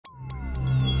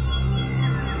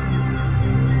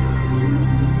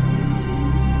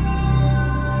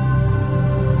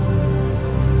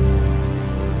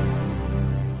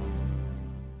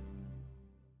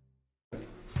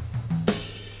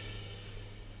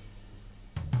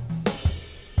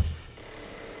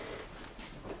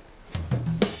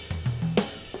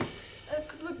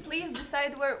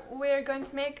slide where we're going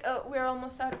to make, we're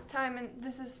almost out of time and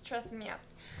this is stressing me out.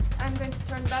 I'm going to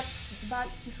turn back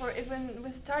before even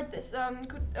we start this.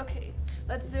 Okay,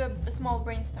 let's do a small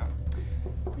brainstorm.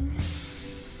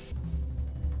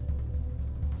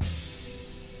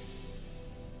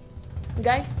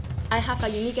 Guys, I have a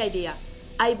unique idea.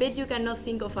 I bet you cannot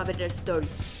think of a better story.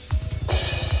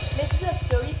 Let's do a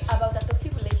story about a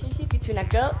toxic relationship between a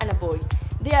girl and a boy.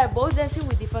 They are both dancing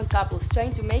with different couples,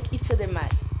 trying to make each other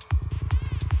mad.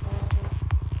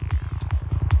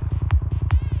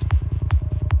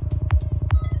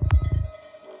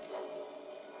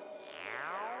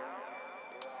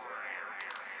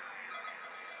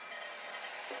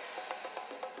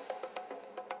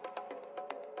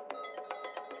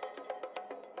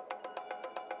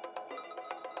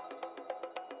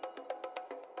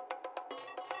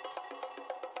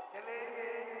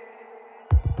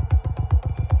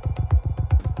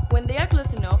 When they are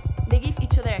close enough, they give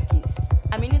each other a kiss.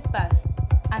 A minute passed,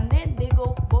 and then they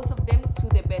go, both of them, to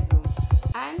the bedroom.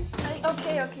 And...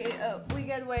 Okay, we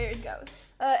get where it goes.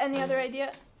 Any other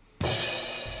idea?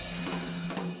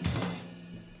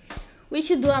 We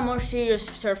should do a more serious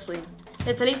short film.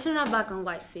 Let's listen to a black and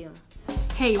white film.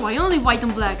 Hey, why only white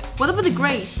and black? What about the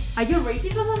grays? Are you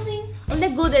racist or something? Only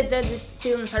good that these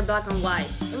films are black and white.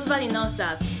 Everybody knows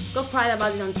that. Go cry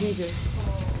about it on Twitter.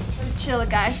 Chill,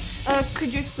 guys.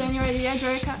 Could you explain your idea,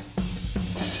 Jerica?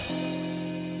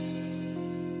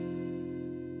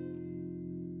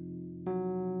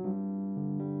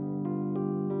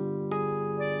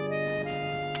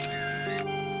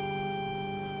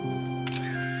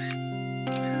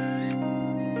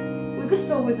 We could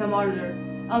start with a murder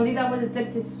and lead our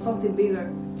detectives to something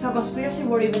bigger, to a conspiracy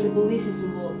where even the police is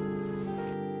involved.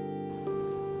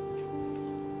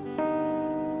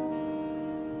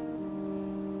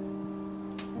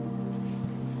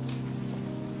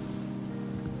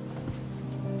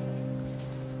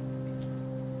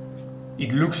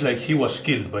 It looks like he was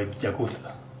killed by the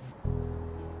Yakuza.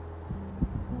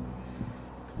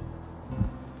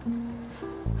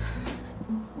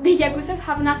 The Yakuzas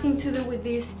have nothing to do with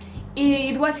this.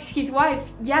 It was his wife.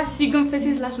 Yeah, she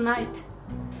confesses last night.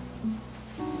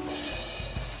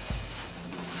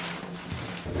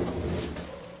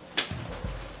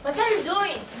 What are you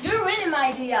doing? You're ruining my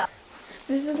idea.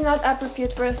 This is not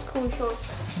appropriate for a school show.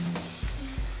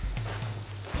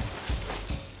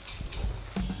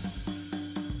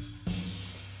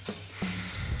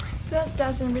 That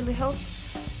doesn't really help.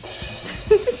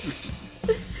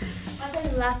 What are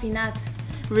you laughing at?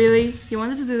 Really? You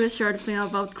wanted to do this short film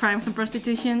about crimes and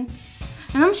prostitution?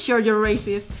 And I'm sure you're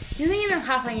racist. You don't even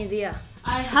have an idea.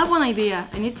 I have one idea,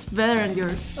 and it's better than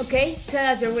yours. Okay, tell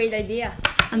us your great idea.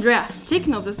 Andrea, take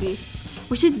note of this.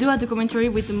 We should do a documentary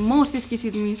with the most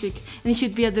exquisite music, and it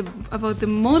should be about the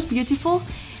most beautiful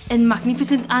and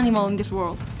magnificent animal in this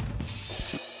world.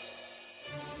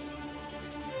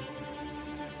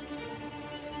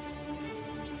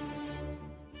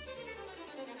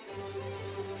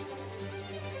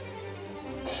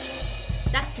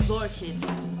 That's bullshit.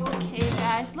 Okay,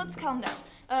 guys, let's calm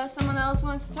down. Someone else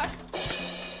wants to talk?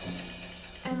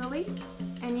 Emily,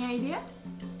 any idea?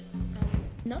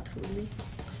 Not really.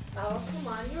 Oh, come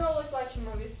on, you're always watching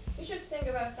movies. You should think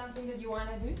about something that you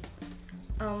wanna do.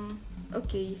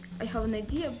 Okay, I have an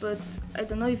idea, but I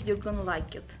don't know if you're gonna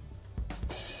like it.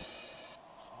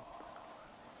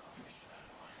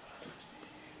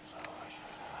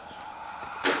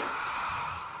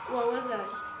 What was that?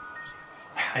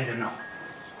 I don't know.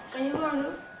 Can you go and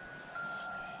look?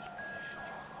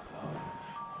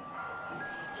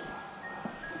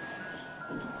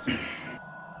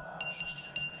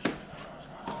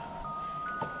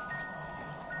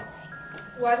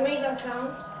 What made that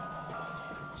sound?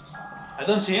 I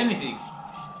don't see anything.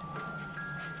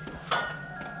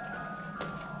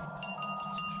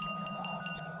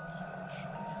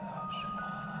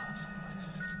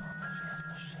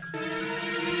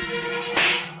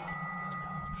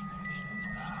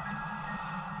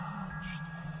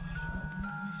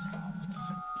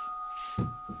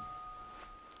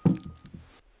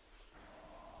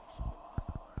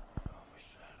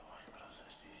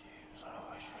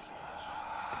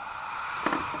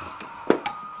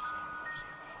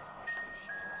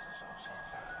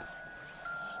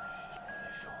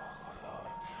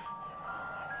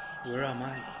 Where am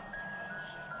I?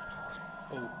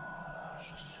 Oh,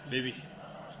 baby,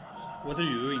 what are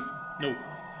you doing? No,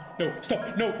 no,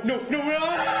 stop, no, no, no!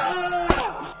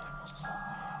 Ah!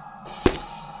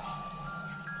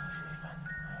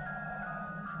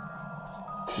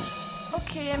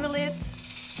 Okay, Emily,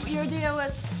 your idea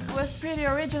was pretty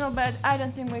original, but I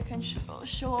don't think we can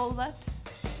show all that.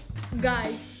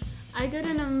 Guys, I got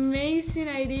an amazing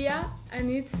idea,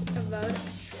 and it's about a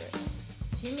trip.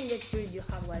 Do you mean the trip you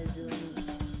have while doing?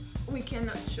 We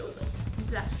cannot show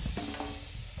that.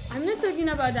 I'm not talking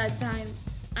about that time.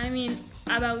 I mean,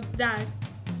 about that.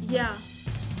 Yeah,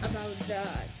 about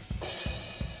that.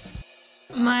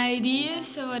 My idea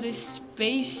is about a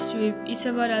space trip. It's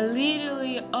about a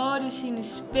literally odyssey in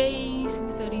space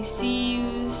with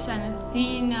Odysseus and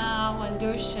Athena while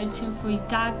they're searching for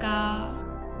Ithaca.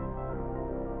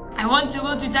 I want to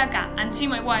go to Ithaca and see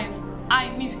my wife. I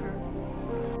miss her.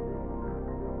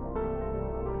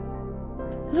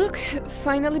 Look,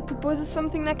 finally proposes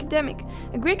something academic,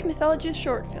 a Greek mythology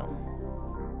short film.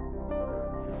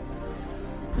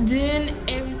 Then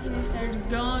everything started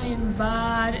going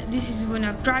bad. This is when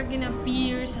a dragon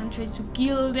appears and tries to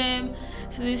kill them.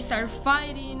 So they start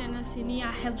fighting and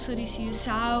Athena helps Odysseus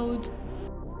out.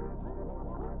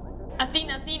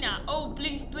 Athena, oh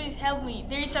please help me.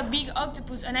 There is a big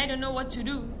octopus and I don't know what to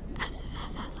do.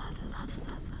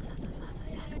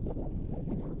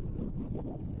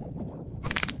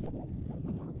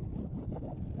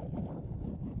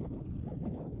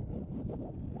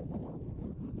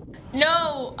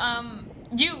 No,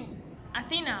 you,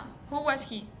 Athena, who was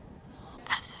he?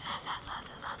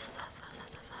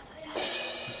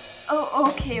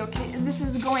 Oh, okay, this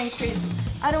is going crazy.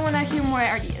 I don't want to hear more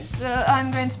ideas.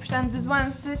 I'm going to present this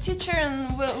one's teacher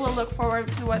and we'll look forward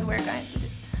to what we're going to do.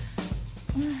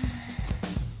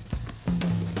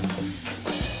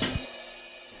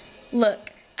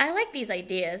 Look, I like these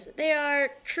ideas. They are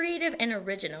creative and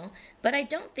original, but I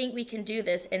don't think we can do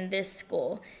this in this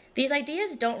school. These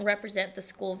ideas don't represent the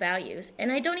school values, and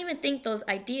I don't even think those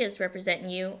ideas represent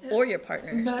you or your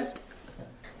partners. But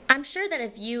I'm sure that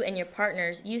if you and your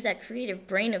partners use that creative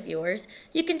brain of yours,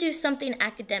 you can do something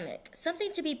academic,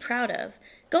 something to be proud of.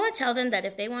 Go and tell them that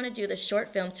if they want to do the short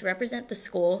film to represent the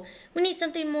school, we need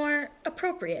something more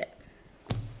appropriate.